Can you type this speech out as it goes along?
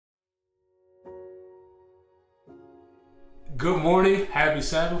Good morning, happy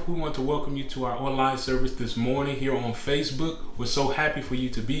Sabbath. We want to welcome you to our online service this morning here on Facebook. We're so happy for you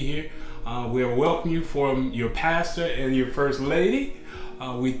to be here. We welcome you from your pastor and your first lady.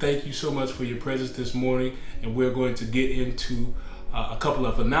 We thank you so much for your presence this morning, and we're going to get into a couple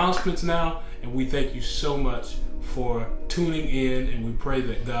of announcements now. And we thank you so much for tuning in, and we pray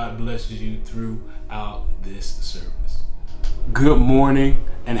that God blesses you throughout this service. Good morning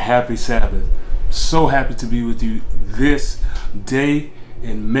and happy Sabbath. So happy to be with you this day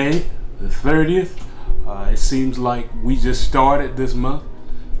in May the 30th. It seems like we just started this month,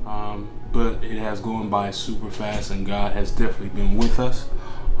 but it has gone by super fast, and God has definitely been with us,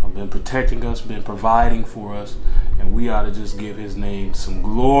 been protecting us, been providing for us, and we ought to just give his name some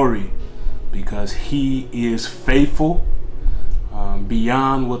glory because he is faithful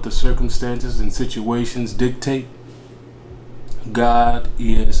beyond what the circumstances and situations dictate. God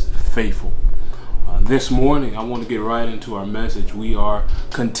is faithful. This morning, I want to get right into our message. We are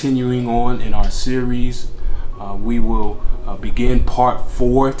continuing on in our series. We will begin part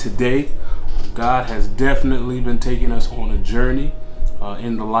 4 today. God has definitely been taking us on a journey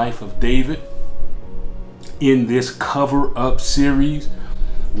in the life of David. In this cover-up series,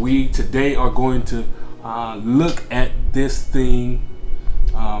 we today are going to look at this thing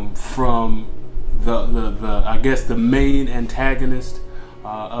from the main antagonist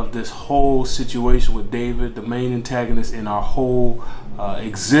of this whole situation with David. The main antagonist in our whole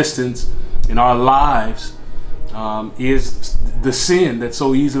existence, in our lives, is the sin that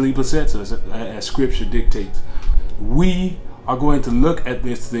so easily besets us, as Scripture dictates. We are going to look at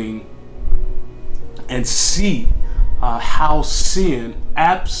this thing and see how sin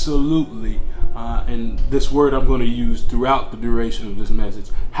absolutely, and this word I'm going to use throughout the duration of this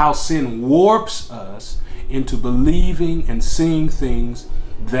message, how sin warps us into believing and seeing things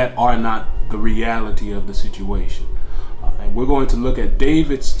that are not the reality of the situation. And we're going to look at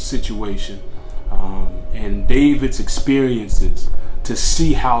David's situation and David's experiences to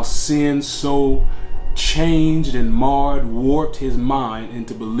see how sin so changed and marred, warped his mind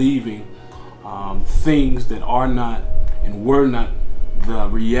into believing things that are not and were not the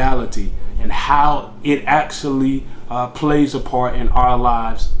reality, and how it actually plays a part in our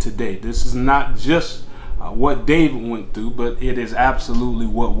lives today. This is not just what David went through, but it is absolutely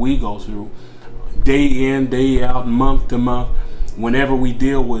what we go through day in, day out, month to month. Whenever we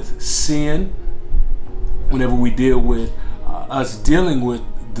deal with sin, whenever we deal with us dealing with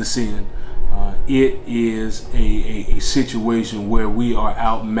the sin, it is a situation where we are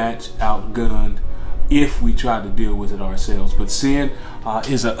outmatched, outgunned, if we try to deal with it ourselves. But sin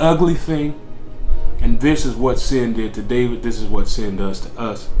is an ugly thing. And this is what sin did to David. This is what sin does to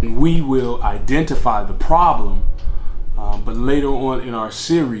us. And we will identify the problem, but later on in our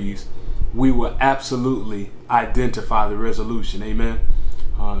series, we will absolutely identify the resolution. Amen.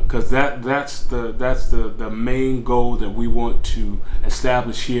 Because that's the main goal that we want to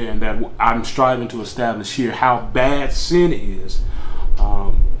establish here, and that I'm striving to establish here: how bad sin is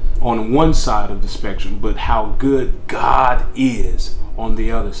on one side of the spectrum, but how good God is on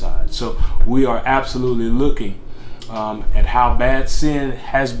the other side. So we are absolutely looking at how bad sin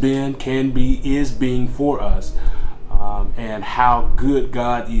has been, can be, is being for us, and how good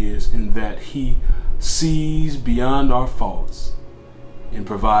God is in that he sees beyond our faults and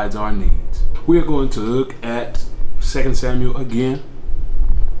provides our needs. We are going to look at 2 Samuel again,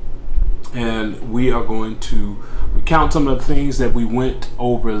 and we are going to recount some of the things that we went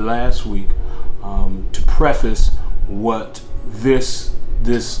over last week to preface what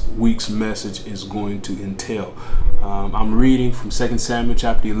this week's message is going to entail. I'm reading from 2 Samuel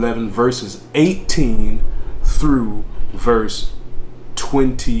chapter 11, verses 18 through verse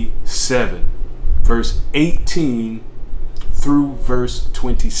 27. Verse 18 through verse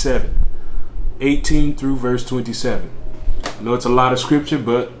 27. 18 through verse 27. I know it's a lot of scripture,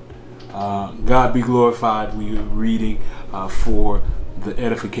 but God be glorified. We are reading for the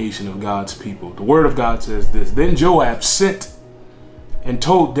edification of God's people. The word of God says this: Then Joab sent and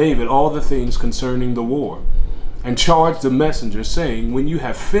told David all the things concerning the war, and charged the messenger, saying, When you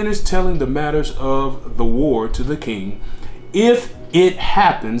have finished telling the matters of the war to the king, if it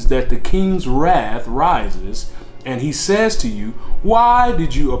happens that the king's wrath rises, and he says to you, Why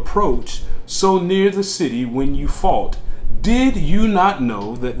did you approach so near the city when you fought? Did you not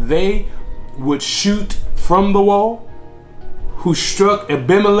know that they would shoot from the wall, who struck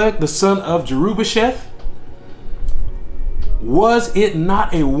Abimelech the son of Jerubbesheth? Was it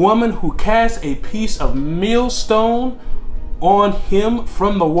not a woman who cast a piece of millstone on him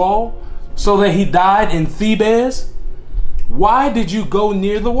from the wall, so that he died in Thebez? Why did you go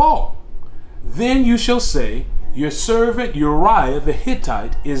near the wall? Then you shall say, your servant Uriah the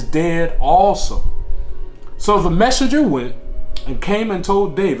Hittite is dead also. So the messenger went and came and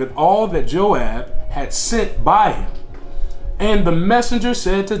told David all that Joab had sent by him. And the messenger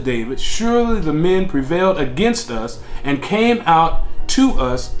said to David, surely the men prevailed against us and came out to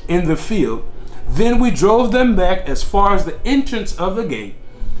us in the field. Then we drove them back as far as the entrance of the gate.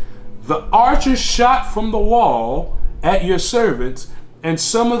 The archers shot from the wall at your servants, and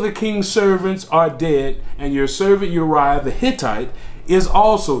some of the king's servants are dead, and your servant Uriah the Hittite is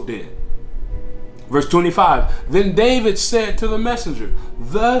also dead. Verse 25, then David said to the messenger,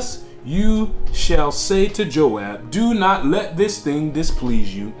 thus you shall say to Joab, do not let this thing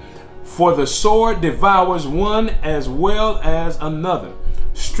displease you, for the sword devours one as well as another.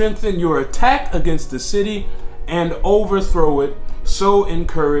 Strengthen your attack against the city and overthrow it, so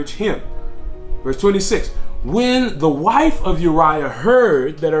encourage him. Verse 26, when the wife of Uriah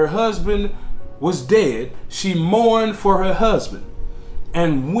heard that her husband was dead, she mourned for her husband.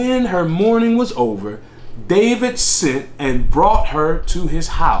 And when her mourning was over, David sent and brought her to his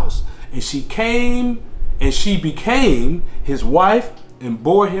house. And she came and she became his wife and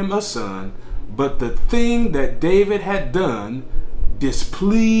bore him a son. But the thing that David had done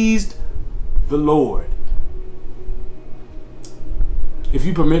displeased the Lord. If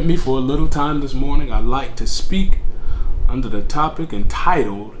you permit me for a little time this morning, I'd like to speak under the topic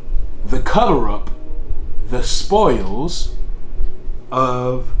entitled, The Cover-Up, the Spoils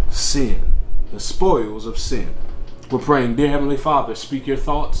of Sin. The Spoils of Sin. We're praying, dear Heavenly Father, speak your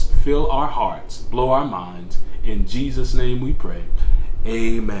thoughts, fill our hearts, blow our minds. In Jesus' name we pray.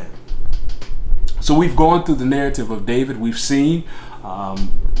 Amen. So we've gone through the narrative of David. We've seen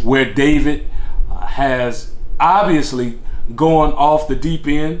where David has obviously gone off the deep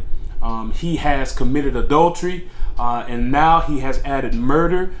end. He has committed adultery, and now he has added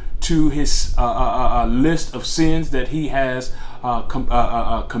murder to his list of sins that he has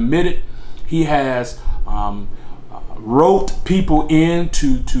committed. He has roped people in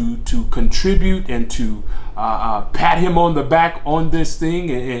to contribute and to pat him on the back on this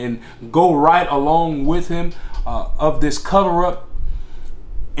thing and go right along with him of this cover-up.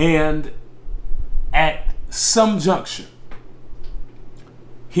 And at some juncture,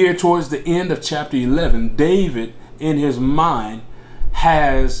 here towards the end of chapter 11, David in his mind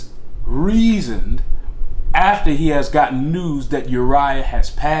has reasoned, after he has gotten news that Uriah has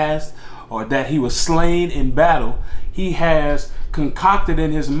passed or that he was slain in battle, he has concocted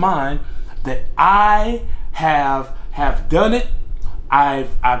in his mind that I have done it.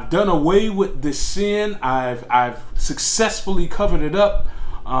 I've done away with this sin. I've successfully covered it up.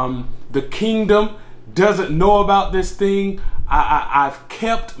 The kingdom doesn't know about this thing. I've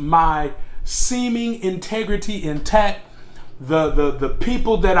kept my seeming integrity intact. The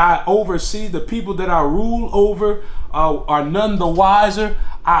people that I oversee, the people that I rule over, are none the wiser.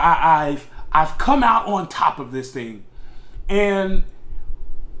 I've come out on top of this thing. And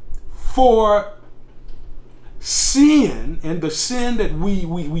for sin and the sin that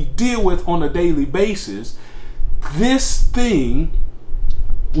we deal with on a daily basis, this thing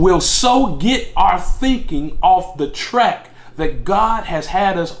will so get our thinking off the track that God has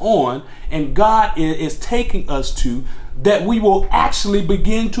had us on and God is taking us to, that we will actually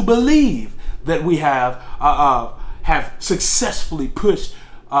begin to believe that we have successfully pushed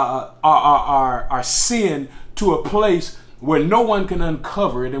our sin to a place where no one can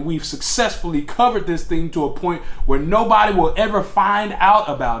uncover it, and we've successfully covered this thing to a point where nobody will ever find out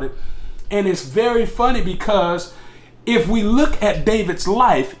about it. And it's very funny because if we look at David's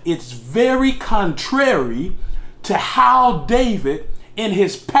life, it's very contrary to how David in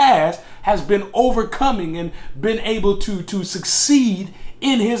his past has been overcoming and been able to succeed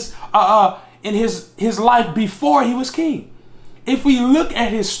in his life before he was king. If we look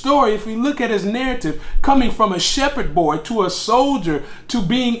at his story, if we look at his narrative, coming from a shepherd boy to a soldier to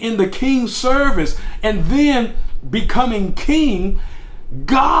being in the king's service and then becoming king,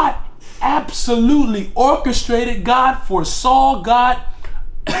 God absolutely orchestrated, God foresaw, God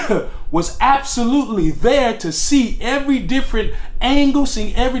was absolutely there to see every different angle,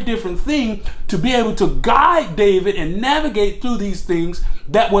 seeing every different thing, to be able to guide David and navigate through these things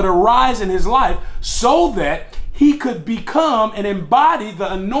that would arise in his life so that he could become and embody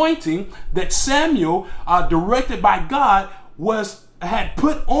the anointing that Samuel, directed by God, had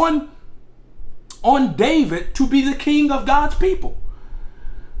put on David to be the king of God's people.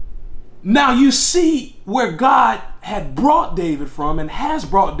 Now you see where God had brought David from and has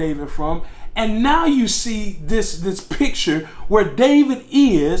brought David from, and now you see this picture where David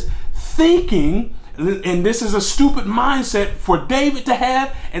is thinking And this is a stupid mindset for David to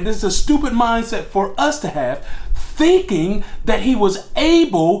have, and this is a stupid mindset for us to have, thinking that he was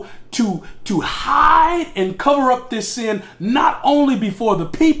able to hide and cover up this sin not only before the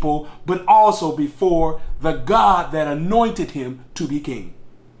people, but also before the God that anointed him to be king.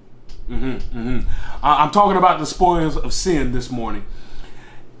 I'm talking about the spoils of sin this morning.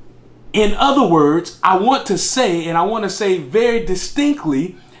 In other words, I want to say, and I want to say very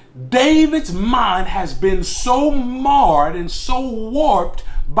distinctly, David's mind has been so marred and so warped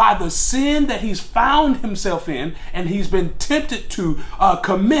by the sin that he's found himself in and he's been tempted to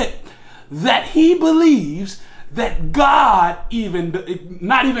commit, that he believes that God,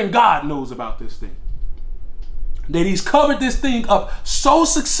 not even God knows about this thing. That he's covered this thing up so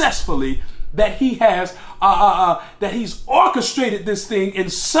successfully that he has that he's orchestrated this thing in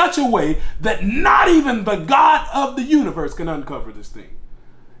such a way that not even the God of the universe can uncover this thing.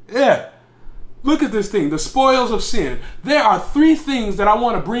 Yeah. Look at this thing, the spoils of sin. There are three things that I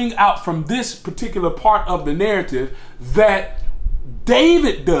want to bring out from this particular part of the narrative that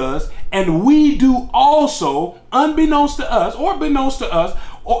David does and we do also, unbeknownst to us or beknownst to us,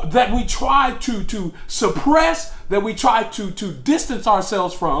 or that we try to suppress, that we try to distance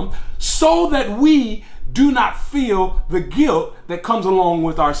ourselves from, so that we do not feel the guilt that comes along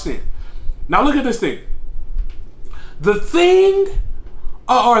with our sin. Now look at this thing. The thing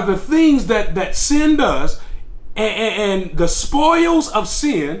or the things that sin does and the spoils of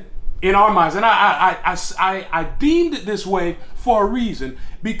sin in our minds. And I deemed it this way for a reason,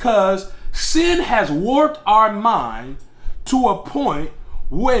 because sin has warped our mind to a point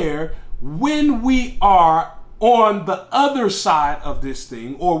where when we are on the other side of this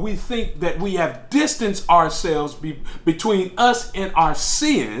thing, or we think that we have distanced ourselves between us and our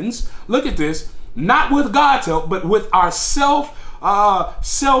sins, look at this, not with God's help, but with our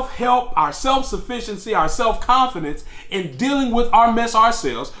self-help, our self-sufficiency, our self-confidence in dealing with our mess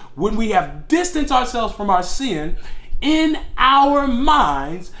ourselves, when we have distanced ourselves from our sin, in our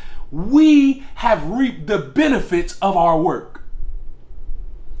minds, we have reaped the benefits of our work.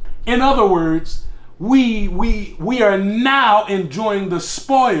 In other words, we are now enjoying the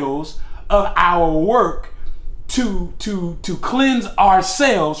spoils of our work to cleanse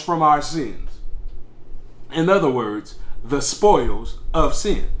ourselves from our sins. In other words, the spoils of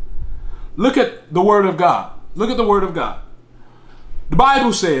sin. Look at the Word of God. Look at the Word of God. The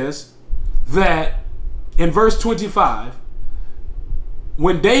Bible says that in verse 25,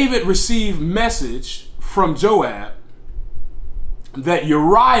 when David received message from Joab that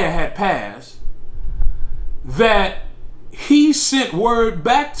Uriah had passed, that he sent word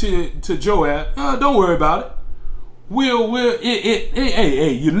back to Joab, don't worry about it.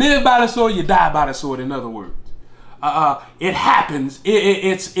 Hey, you live by the sword, you die by the sword, in other words. It happens.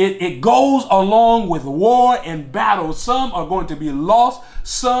 It goes along with war and battle. Some are going to be lost.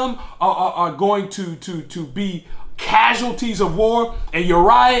 Some are going to be casualties of war. And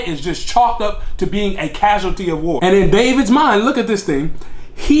Uriah is just chalked up to being a casualty of war. And in David's mind, look at this thing.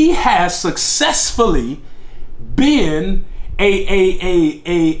 He has successfully been a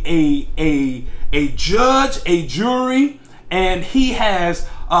judge, a jury, and he has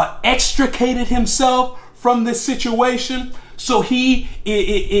extricated himself from this situation. So he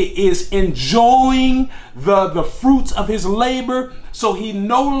is enjoying the fruits of his labor. So he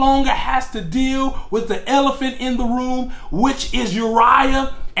no longer has to deal with the elephant in the room, which is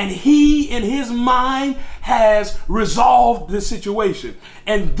Uriah. And he, in his mind, has resolved the situation.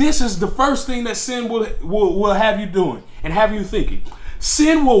 And this is the first thing that sin will have you doing and have you thinking.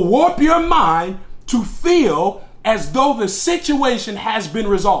 Sin will warp your mind to feel as though the situation has been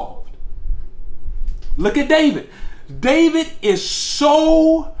resolved. Look at David. David is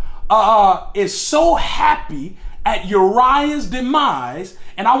so happy at Uriah's demise,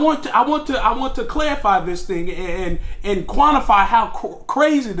 and I want to clarify this thing and quantify how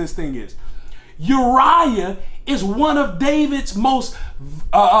crazy this thing is. Uriah is one of David's most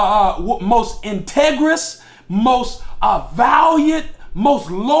integrous, most valiant,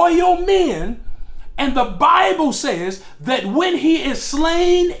 most loyal men. And the Bible says that when he is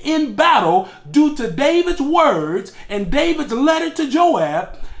slain in battle due to David's words and David's letter to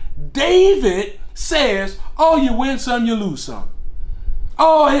Joab, David says, oh, you win some, you lose some.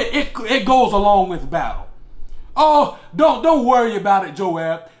 Oh, it goes along with battle. Oh, don't worry about it,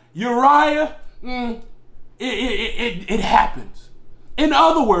 Joab. Uriah, it happens. In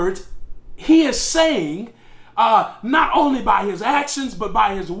other words, he is saying, not only by his actions, but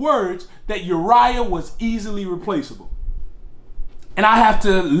by his words, that Uriah was easily replaceable. And I have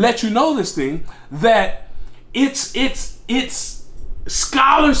to let you know this thing, that it's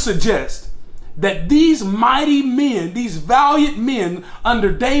scholars suggest that these mighty men, these valiant men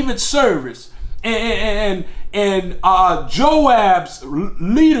under David's service and Joab's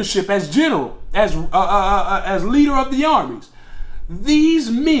leadership as general, as leader of the armies, these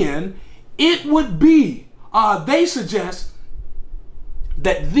men, it would be, they suggest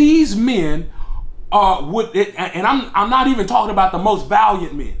that these men and I'm not even talking about the most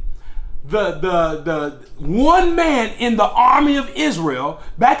valiant men. The one man in the army of Israel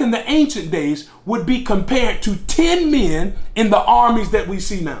back in the ancient days would be compared to 10 men in the armies that we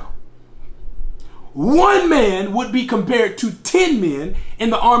see now. One man would be compared to 10 men in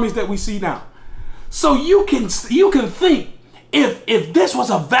the armies that we see now. So you can think, if this was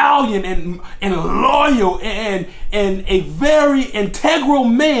a valiant and loyal and a very integral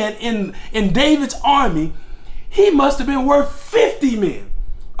man in David's army, he must have been worth 50 men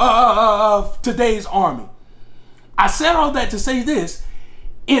of today's army. I said all that to say this: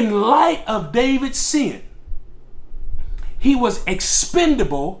 in light of David's sin, he was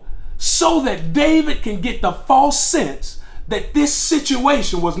expendable so that David can get the false sense that this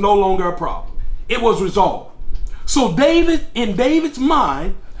situation was no longer a problem. It was resolved. So David, in David's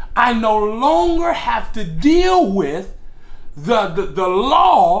mind, I no longer have to deal with the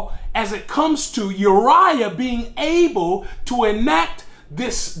law as it comes to Uriah being able to enact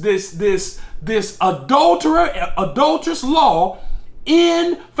this adulterous law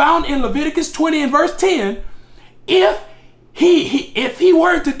found in Leviticus 20 and verse 10. If he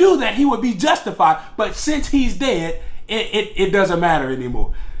were to do that, he would be justified. But since he's dead, it doesn't matter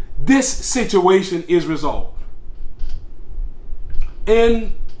anymore. This situation is resolved.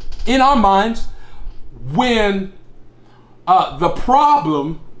 In our minds, when the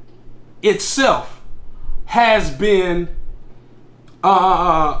problem itself has been,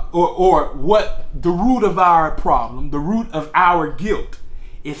 or what the root of our problem, the root of our guilt,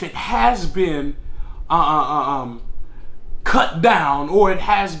 if it has been cut down or it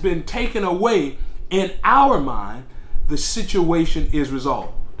has been taken away in our mind, the situation is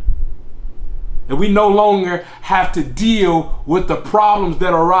resolved. And we no longer have to deal with the problems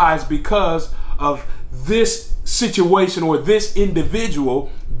that arise because of this situation or this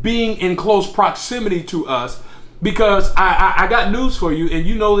individual being in close proximity to us. Because I got news for you, and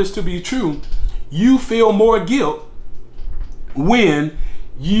you know this to be true. You feel more guilt when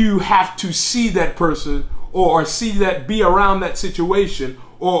you have to see that person or be around that situation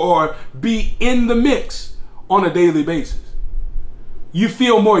or be in the mix on a daily basis. You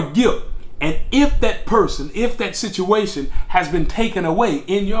feel more guilt. And if that person, if that situation has been taken away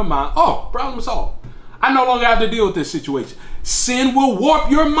in your mind, oh, problem solved. I no longer have to deal with this situation. Sin will warp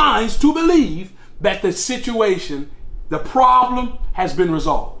your minds to believe that the situation, the problem has been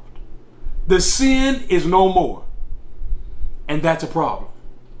resolved. The sin is no more. And that's a problem.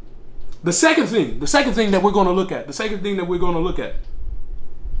 The second thing that we're going to look at,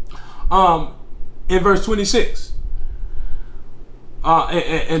 in verse 26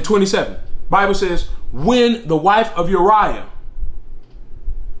 and 27. Bible says, when the wife of Uriah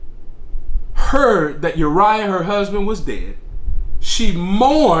heard that Uriah, her husband, was dead, she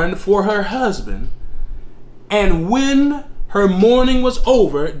mourned for her husband. And when her mourning was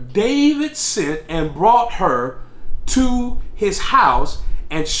over, David sent and brought her to his house,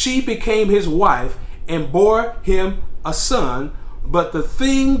 and she became his wife and bore him a son. But the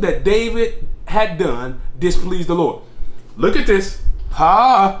thing that David had done displeased the Lord. Look at this.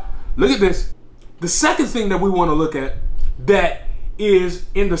 Look at this. The second thing that we want to look at that is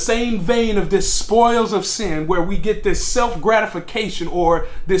in the same vein of this spoils of sin, where we get this self-gratification or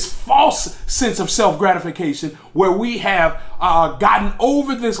this false sense of self-gratification, where we have gotten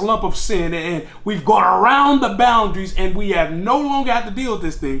over this lump of sin and we've gone around the boundaries and we have no longer have to deal with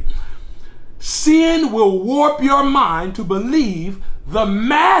this thing. Sin will warp your mind to believe the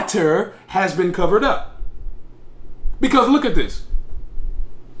matter has been covered up. Because look at this.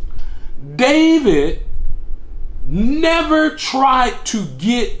 David never tried to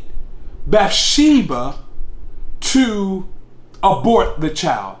get Bathsheba to abort the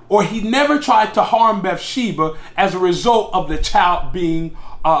child, or he never tried to harm Bathsheba as a result of the child being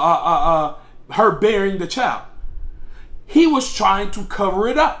her bearing the child. He was trying to cover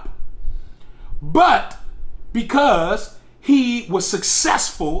it up. But because he was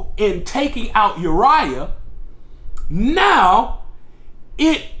successful in taking out Uriah, now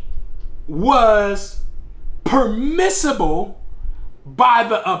it was permissible by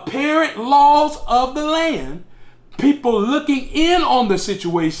the apparent laws of the land, people looking in on the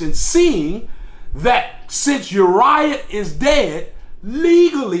situation, seeing that since Uriah is dead,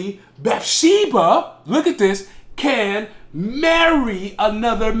 legally Bathsheba, look at this, can marry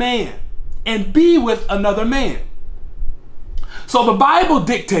another man. and be with another man. So the Bible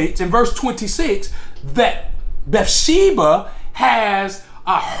dictates in verse 26 that Bathsheba has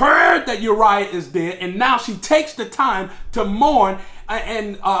heard that Uriah is dead, and now she takes the time to mourn.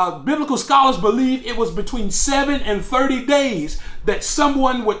 And biblical scholars believe it was between 7 and 30 days that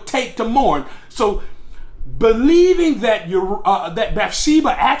someone would take to mourn. So believing that that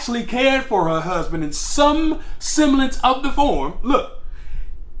Bathsheba actually cared for her husband in some semblance of the form, look,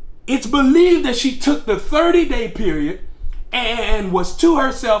 it's believed that she took the 30-day period and was to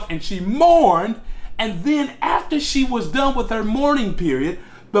herself, and she mourned. And then after she was done with her mourning period,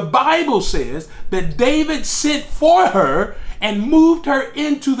 the Bible says that David sent for her and moved her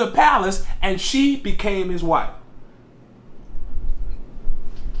into the palace, and she became his wife.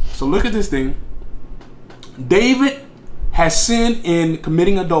 So look at this thing. David has sinned in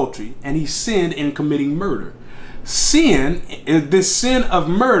committing adultery, and he sinned in committing murder. Sin, this sin of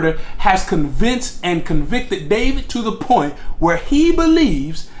murder, has convinced and convicted David to the point where he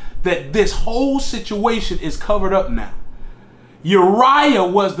believes that this whole situation is covered up now. Uriah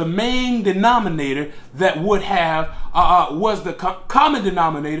was the main denominator that would have, was the common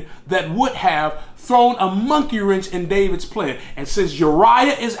denominator that would have thrown a monkey wrench in David's plan. And since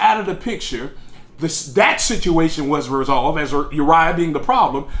Uriah is out of the picture, that situation was resolved as Uriah being the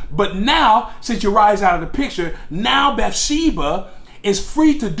problem. But now, since Uriah is out of the picture, now Bathsheba is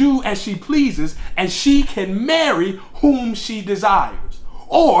free to do as she pleases, and she can marry whom she desires.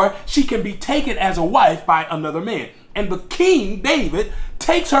 Or she can be taken as a wife by another man. And the king, David,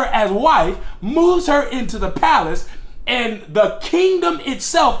 takes her as wife, moves her into the palace, and the kingdom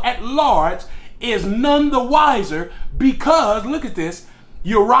itself at large is none the wiser because, look at this,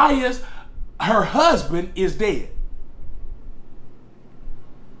 her husband is dead.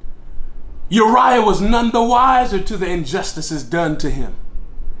 Uriah was none the wiser to the injustices done to him.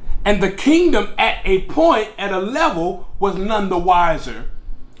 And the kingdom at a point, at a level, was none the wiser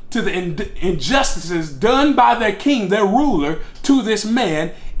to the injustices done by their king, their ruler, to this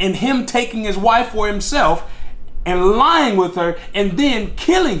man, and him taking his wife for himself and lying with her and then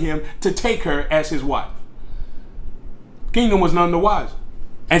killing him to take her as his wife. Kingdom was none the wiser.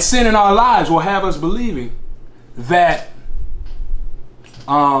 And sin in our lives will have us believing that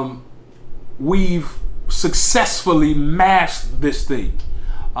we've successfully masked this thing.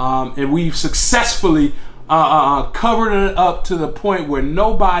 And we've successfully covered it up to the point where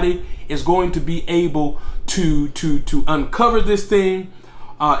nobody is going to be able to uncover this thing.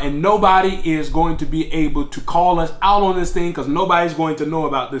 And nobody is going to be able to call us out on this thing because nobody's going to know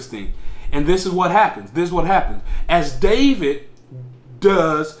about this thing. And this is what happens. This is what happens. As David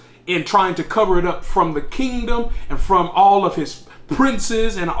does in trying to cover it up from the kingdom and from all of his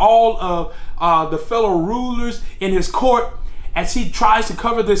princes and all of the fellow rulers in his court, as he tries to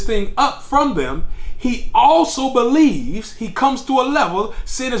cover this thing up from them, he also believes, he comes to a level,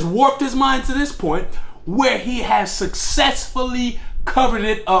 sin has warped his mind to this point, where he has successfully covered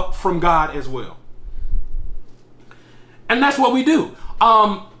it up from God as well. And that's what we do.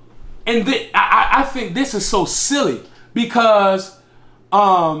 And I think this is so silly because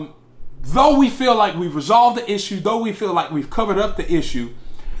though we feel like we've resolved the issue, though we feel like we've covered up the issue,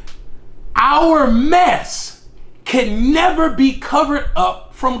 our mess can never be covered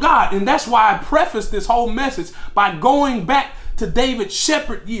up from God. And that's why I prefaced this whole message by going back to David's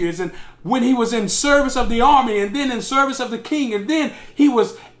shepherd years, and when he was in service of the army and then in service of the king, and then he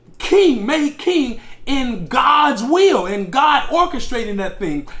was king, made king in God's will, and God orchestrating that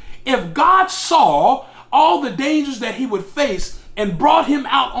thing. If God saw all the dangers that he would face and brought him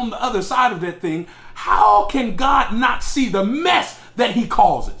out on the other side of that thing, how can God not see the mess that he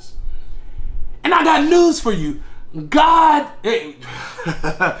causes? And I got news for you. God,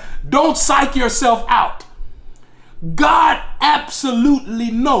 don't psych yourself out. God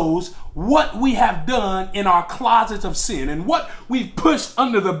absolutely knows what we have done in our closets of sin and what we've pushed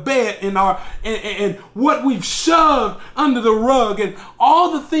under the bed and what we've shoved under the rug and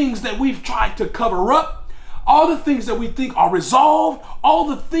all the things that we've tried to cover up, all the things that we think are resolved, all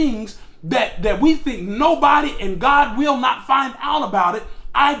the things that we think nobody and God will not find out about it.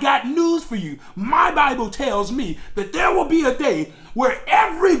 I got news for you. My Bible tells me that there will be a day where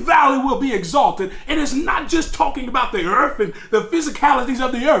every valley will be exalted. And it's not just talking about the earth and the physicalities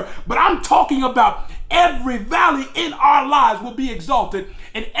of the earth, but I'm talking about every valley in our lives will be exalted.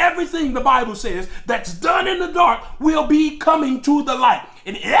 And everything the Bible says that's done in the dark will be coming to the light.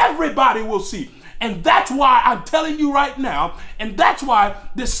 And everybody will see. And that's why I'm telling you right now, and that's why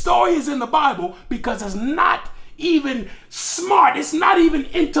this story is in the Bible, because it's not even smart, it's not even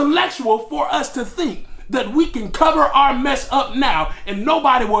intellectual for us to think that we can cover our mess up now and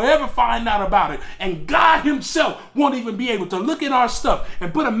nobody will ever find out about it. And God himself won't even be able to look at our stuff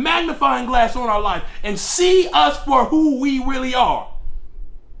and put a magnifying glass on our life and see us for who we really are.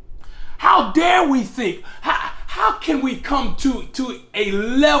 How dare we think, how can we come to a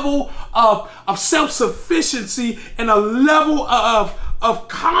level of self-sufficiency and a level of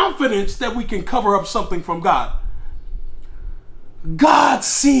confidence that we can cover up something from God? God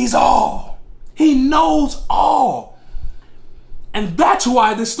sees all. He knows all. And that's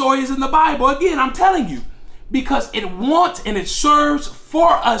why this story is in the Bible. Again, I'm telling you, because it wants and it serves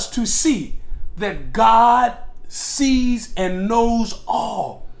for us to see that God sees and knows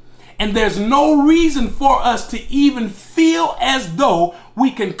all. And there's no reason for us to even feel as though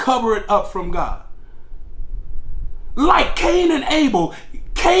we can cover it up from God. Like Cain and Abel,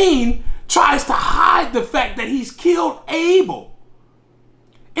 Cain tries to hide the fact that he's killed Abel.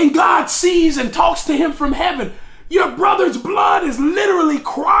 And God sees and talks to him from heaven. Your brother's blood is literally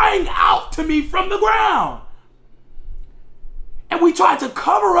crying out to me from the ground. And we try to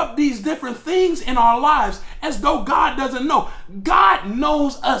cover up these different things in our lives as though God doesn't know. God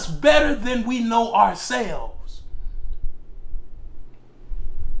knows us better than we know ourselves.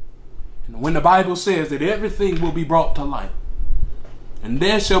 And when the Bible says that everything will be brought to light, and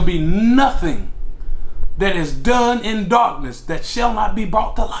there shall be nothing that is done in darkness that shall not be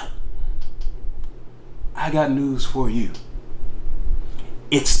brought to light, I got news for you.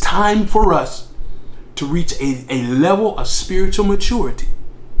 It's time for us to reach a level of spiritual maturity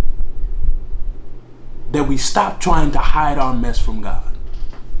that we stop trying to hide our mess from God.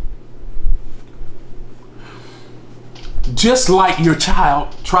 Just like your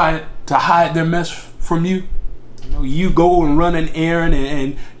child tried to hide their mess from you. You go and run an errand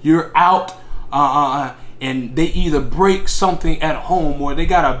and you're out and they either break something at home or they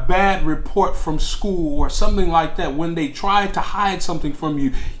got a bad report from school or something like that. When they tried to hide something from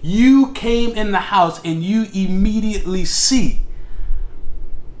you, you came in the house and you immediately see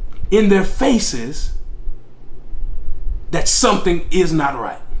in their faces that something is not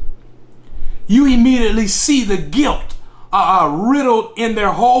right. You immediately see the guilt riddled in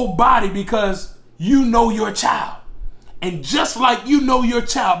their whole body because you know your child. And just like you know your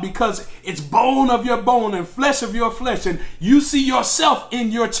child because it's bone of your bone and flesh of your flesh, and you see yourself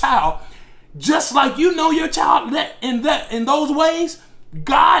in your child, just like you know your child in those ways,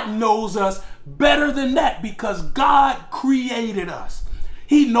 God knows us better than that because God created us.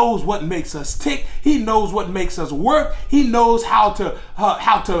 He knows what makes us tick. He knows what makes us work. He knows how to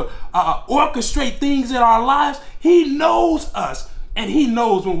orchestrate things in our lives. He knows us, and he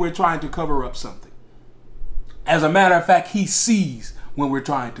knows when we're trying to cover up something. As a matter of fact, he sees when we're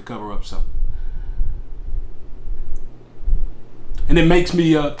trying to cover up something. And it makes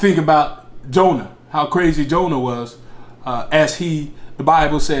me think about Jonah, how crazy Jonah was as the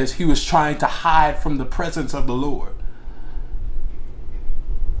Bible says, he was trying to hide from the presence of the Lord.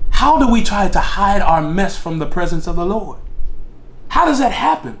 How do we try to hide our mess from the presence of the Lord? How does that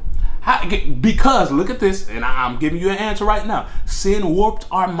happen? Because, look at this, and I'm giving you an answer right now. Sin warped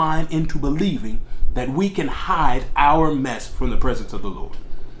our mind into believing that we can hide our mess from the presence of the Lord.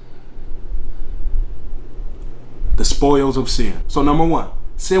 The spoils of sin. So number one,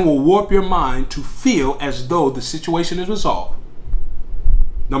 sin will warp your mind to feel as though the situation is resolved.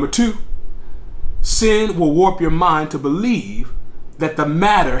 Number two, sin will warp your mind to believe that the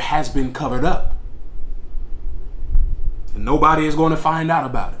matter has been covered up. And nobody is going to find out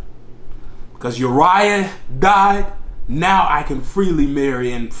about it. Because Uriah died, now I can freely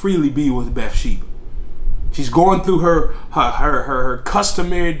marry and freely be with Bathsheba. She's going through her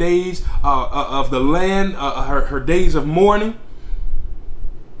customary days of the land, her days of mourning.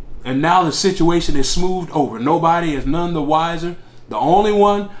 And now the situation is smoothed over. Nobody is none the wiser. The only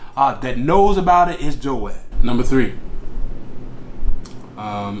one that knows about it is Joab. Number three.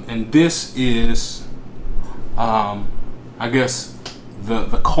 And this is, I guess,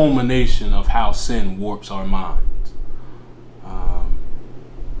 the culmination of how sin warps our minds.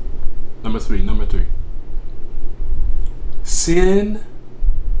 Number three. Sin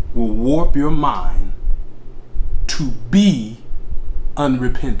will warp your mind to be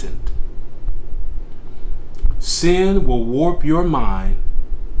unrepentant. Sin will warp your mind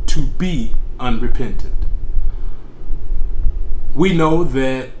to be unrepentant. We know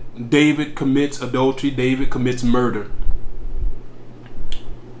that David commits adultery, David commits murder.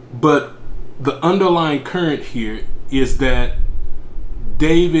 But the underlying current here is that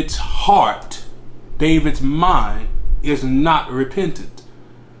David's heart, David's mind, is not repentant.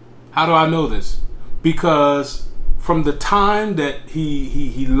 How do I know this? Because from the time that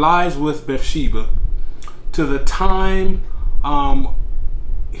he lies with Bathsheba to the time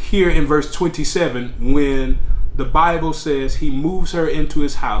here in verse 27 when the Bible says he moves her into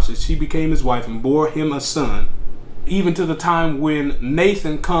his house and she became his wife and bore him a son, even to the time when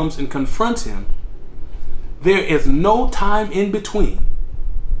Nathan comes and confronts him. There is no time in between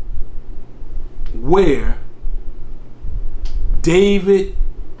where David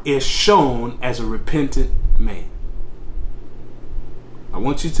is shown as a repentant man. I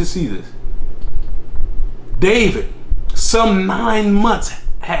want you to see this. David, some 9 months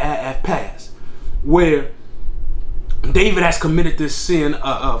have passed where David has committed this sin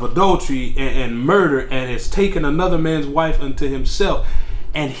of adultery and murder and has taken another man's wife unto himself.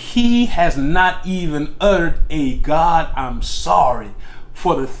 And he has not even uttered a "God, I'm sorry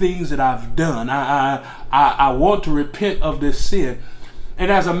for the things that I've done. I want to repent of this sin."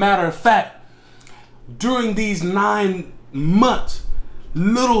 And as a matter of fact, during these 9 months,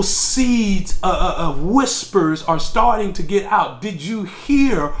 little seeds of whispers are starting to get out. Did you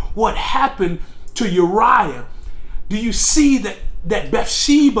hear what happened to Uriah? Do you see that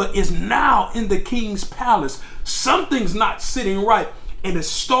Bathsheba is now in the king's palace? Something's not sitting right. And it's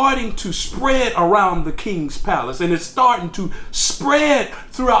starting to spread around the king's palace. And it's starting to spread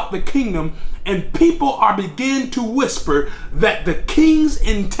throughout the kingdom. And people are beginning to whisper that the king's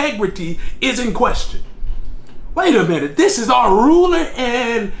integrity is in question. Wait a minute, this is our ruler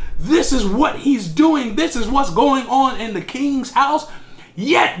and this is what he's doing. This is what's going on in the king's house.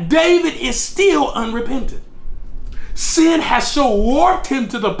 Yet David is still unrepentant. Sin has so warped him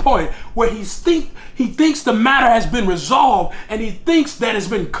to the point where he thinks the matter has been resolved, and he thinks that it's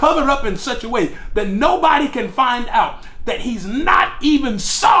been covered up in such a way that nobody can find out that he's not even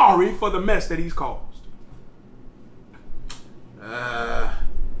sorry for the mess that he's caused.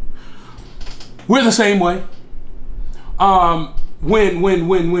 We're the same way. When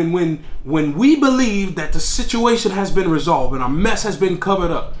we believe that the situation has been resolved and our mess has been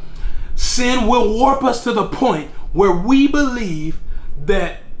covered up, sin will warp us to the point where we believe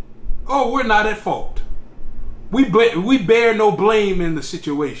that, oh, we're not at fault. We bear no blame in the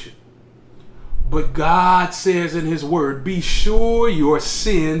situation. But God says in his word, be sure your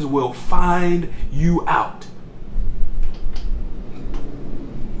sins will find you out.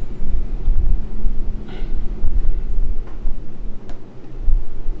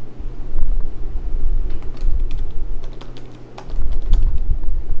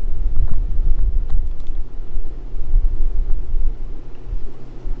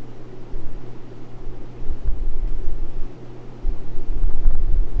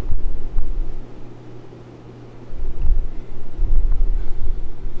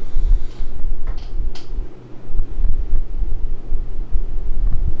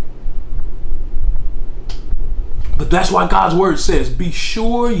 That's why God's word says, be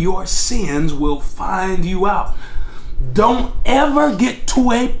sure your sins will find you out. Don't ever get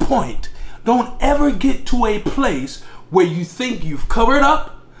to a point, don't ever get to a place where you think you've covered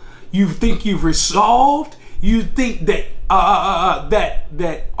up, you think you've resolved, you think that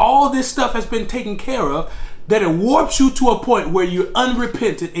that all this stuff has been taken care of, that it warps you to a point where you're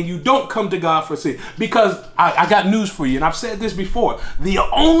unrepentant and you don't come to God for sin. Because I got news for you, and I've said this before. The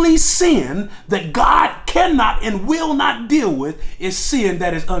only sin that God cannot and will not deal with is sin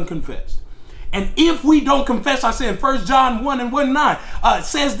that is unconfessed. And if we don't confess our sin, 1 John 1 and 1:9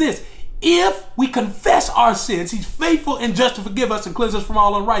 says this: if we confess our sins, he's faithful and just to forgive us and cleanse us from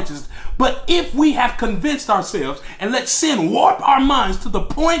all unrighteousness. But if we have convinced ourselves and let sin warp our minds to the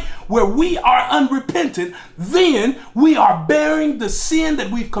point where we are unrepentant, then we are bearing the sin that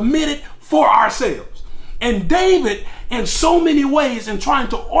we've committed for ourselves. And David, in so many ways, in trying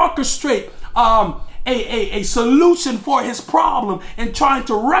to orchestrate a solution for his problem and trying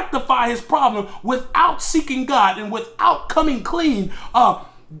to rectify his problem without seeking God and without coming clean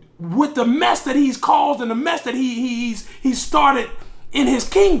with the mess that he's caused and the mess that he started in his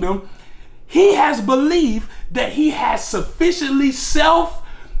kingdom, he has believed that he has sufficiently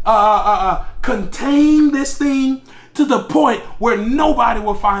contained this thing to the point where nobody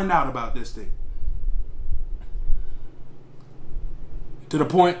will find out about this thing. To the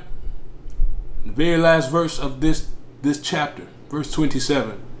point, the very last verse of this chapter, verse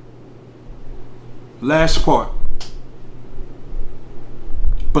 27, last part.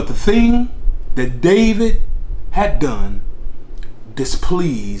 But the thing that David had done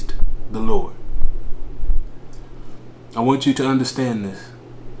displeased the Lord. I want you to understand this.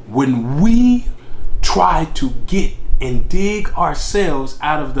 When we try to get and dig ourselves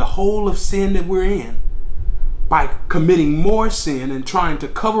out of the hole of sin that we're in by committing more sin and trying to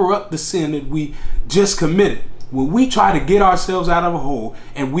cover up the sin that we just committed, when we try to get ourselves out of a hole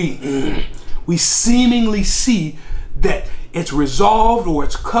and we We seemingly see that it's resolved or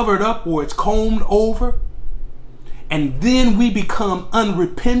it's covered up or it's combed over. And then we become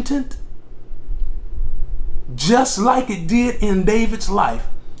unrepentant, just like it did in David's life.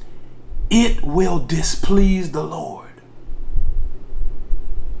 It will displease the Lord.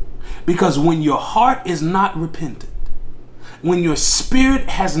 Because when your heart is not repentant, when your spirit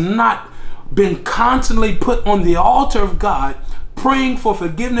has not been constantly put on the altar of God, praying for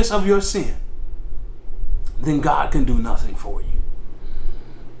forgiveness of your sin, then God can do nothing for you.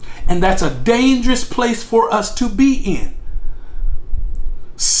 And that's a dangerous place for us to be in.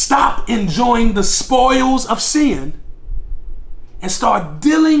 Stop enjoying the spoils of sin and start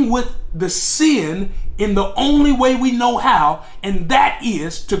dealing with the sin in the only way we know how, and that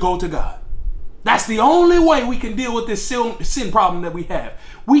is to go to God. That's the only way we can deal with this sin problem that we have.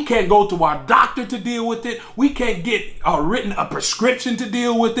 We can't go to our doctor to deal with it. We can't get written a prescription to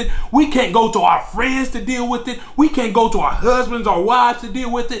deal with it. We can't go to our friends to deal with it. We can't go to our husbands or wives to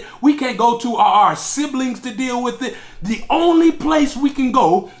deal with it. We can't go to our siblings to deal with it. The only place we can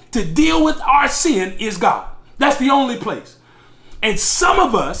go to deal with our sin is God. That's the only place. And some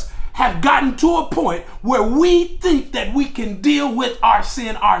of us have gotten to a point where we think that we can deal with our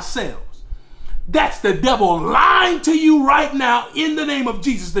sin ourselves. That's the devil lying to you right now. In the name of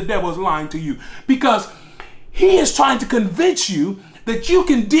Jesus, the devil is lying to you, because he is trying to convince you that you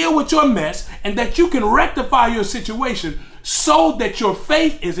can deal with your mess and that you can rectify your situation so that your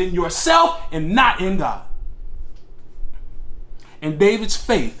faith is in yourself and not in God. And David's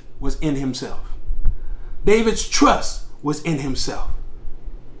faith was in himself. David's trust was in himself,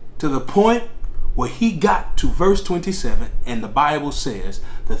 to the point where he got to verse 27, and the Bible says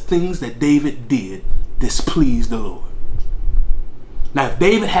the things that David did displeased the Lord. Now, if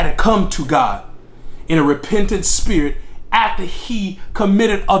David had come to God in a repentant spirit after he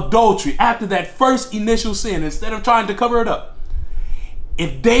committed adultery, after that first initial sin, instead of trying to cover it up,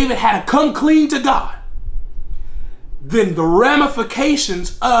 if David had come clean to God, then the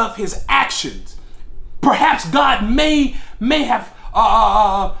ramifications of his actions, perhaps God may have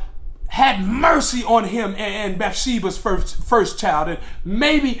had mercy on him and Bathsheba's first child, and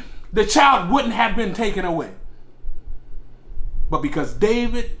maybe the child wouldn't have been taken away. But because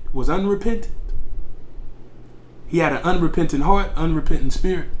David was unrepentant, he had an unrepentant heart, unrepentant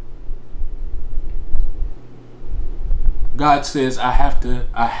spirit, God says,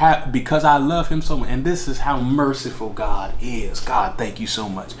 because I love him so much. And this is how merciful God is. God, thank you so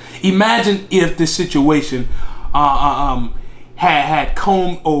much. Imagine if this situation had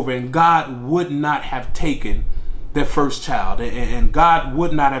combed over and God would not have taken their first child, and God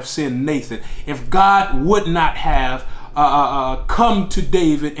would not have sent Nathan. If God would not have come to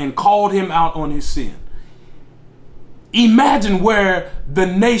David and called him out on his sin. Imagine where the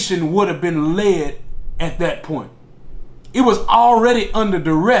nation would have been led at that point. It was already under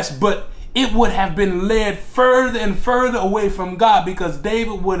duress, but it would have been led further and further away from God, because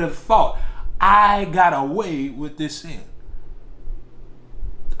David would have thought, I got away with this sin.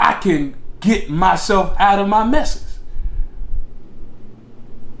 I can get myself out of my messes.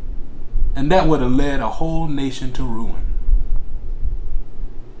 And that would have led a whole nation to ruin.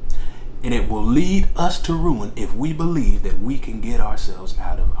 And it will lead us to ruin if we believe that we can get ourselves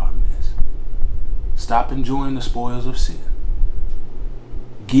out of our mess. Stop enjoying the spoils of sin.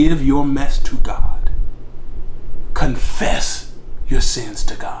 Give your mess to God. Confess your sins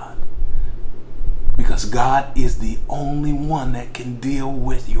to God. Because God is the only one that can deal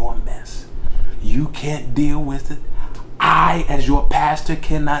with your mess. You can't deal with it. I, as your pastor,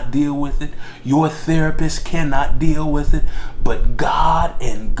 cannot deal with it. Your therapist cannot deal with it. But God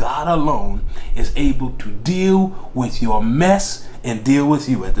and God alone is able to deal with your mess and deal with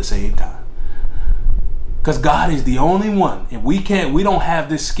you at the same time. Because God is the only one, and we don't have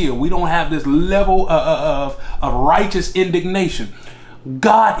this skill. We don't have this level of righteous indignation.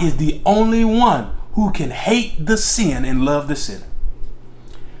 God is the only one who can hate the sin and love the sinner.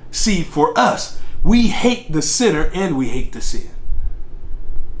 See, for us, we hate the sinner and we hate the sin.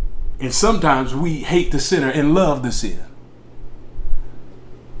 And sometimes we hate the sinner and love the sin.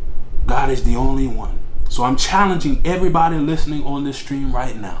 God is the only one. So I'm challenging everybody listening on this stream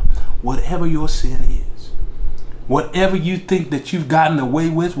right now, whatever your sin is, whatever you think that you've gotten away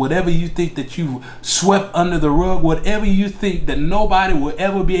with, whatever you think that you've swept under the rug, whatever you think that nobody will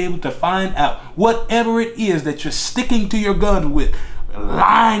ever be able to find out, whatever it is that you're sticking to your guns with,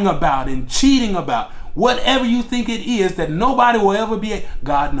 lying about and cheating about, whatever you think it is that nobody will ever be,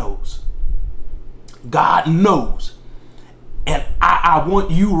 God knows. God knows. And I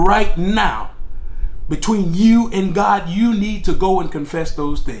want you right now, between you and God, you need to go and confess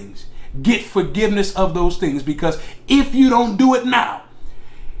those things. get forgiveness of those things, because if you don't do it now,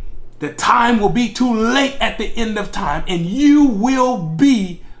 the time will be too late at the end of time, and you will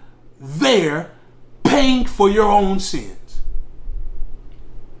be there paying for your own sins.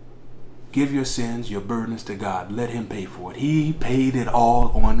 Give your sins, your burdens to God. Let him pay for it. He paid it all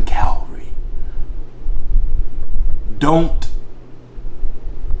on Calvary. Don't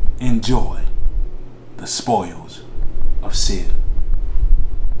enjoy the spoils of sin.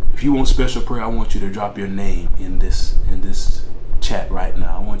 If you want special prayer, I want you to drop your name in this chat right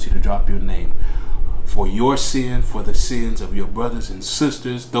now. I want you to drop your name for your sin, for the sins of your brothers and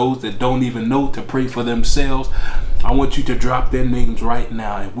sisters, those that don't even know to pray for themselves. I want you to drop their names right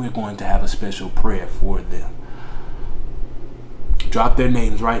now, and we're going to have a special prayer for them. Drop their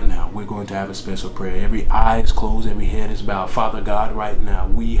names right now. We're going to have a special prayer. Every eye is closed, every head is bowed. Father God, right now,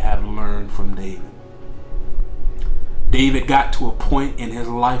 we have learned from David. David got to a point in his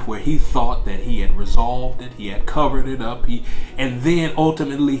life where he thought that he had resolved it, he had covered it up, and then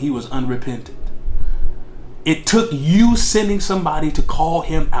ultimately he was unrepentant. It took you sending somebody to call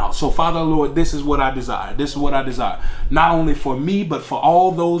him out. So Father, Lord, this is what I desire. This is what I desire. Not only for me, but for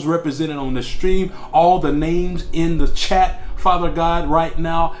all those represented on the stream, all the names in the chat. Father God, right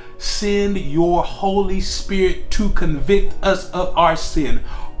now, send your Holy Spirit to convict us of our sin.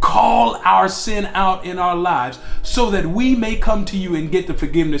 Call our sin out in our lives so that we may come to you and get the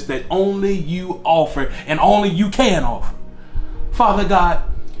forgiveness that only you offer and only you can offer. Father God,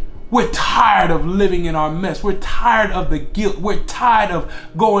 we're tired of living in our mess. We're tired of the guilt. We're tired of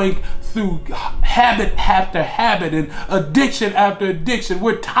going through habit after habit and addiction after addiction.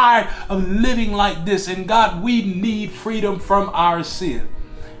 We're tired of living like this. And God, we need freedom from our sin.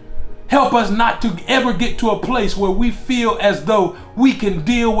 Help us not to ever get to a place where we feel as though we can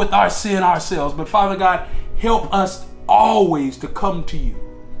deal with our sin ourselves. But Father God, help us always to come to you.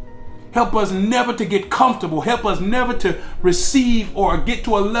 Help us never to get comfortable. Help us never to receive or get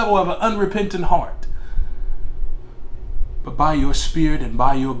to a level of an unrepentant heart. But by your Spirit and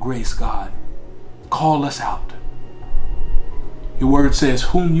by your grace, God, call us out. Your word says,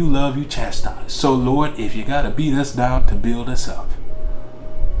 whom you love, you chastise. So Lord, if you got to beat us down to build us up,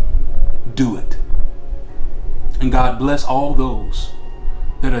 do it. And God, bless all those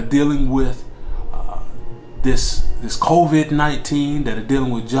that are dealing with this COVID-19, that are dealing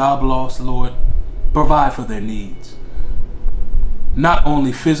with job loss. Lord, provide for their needs. Not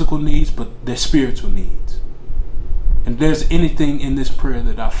only physical needs, but their spiritual needs. And if there's anything in this prayer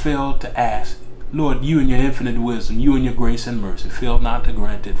that I failed to ask, Lord, you in your infinite wisdom, you in your grace and mercy, fail not to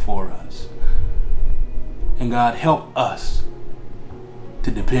grant it for us. And God, help us to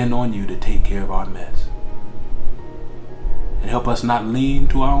depend on you to take care of our mess. And help us not lean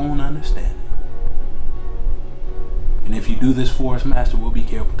to our own understanding. And if you do this for us, Master, we'll be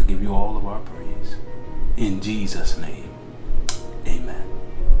careful to give you all of our praise. In Jesus' name, amen.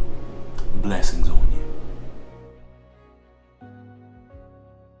 Blessings on you.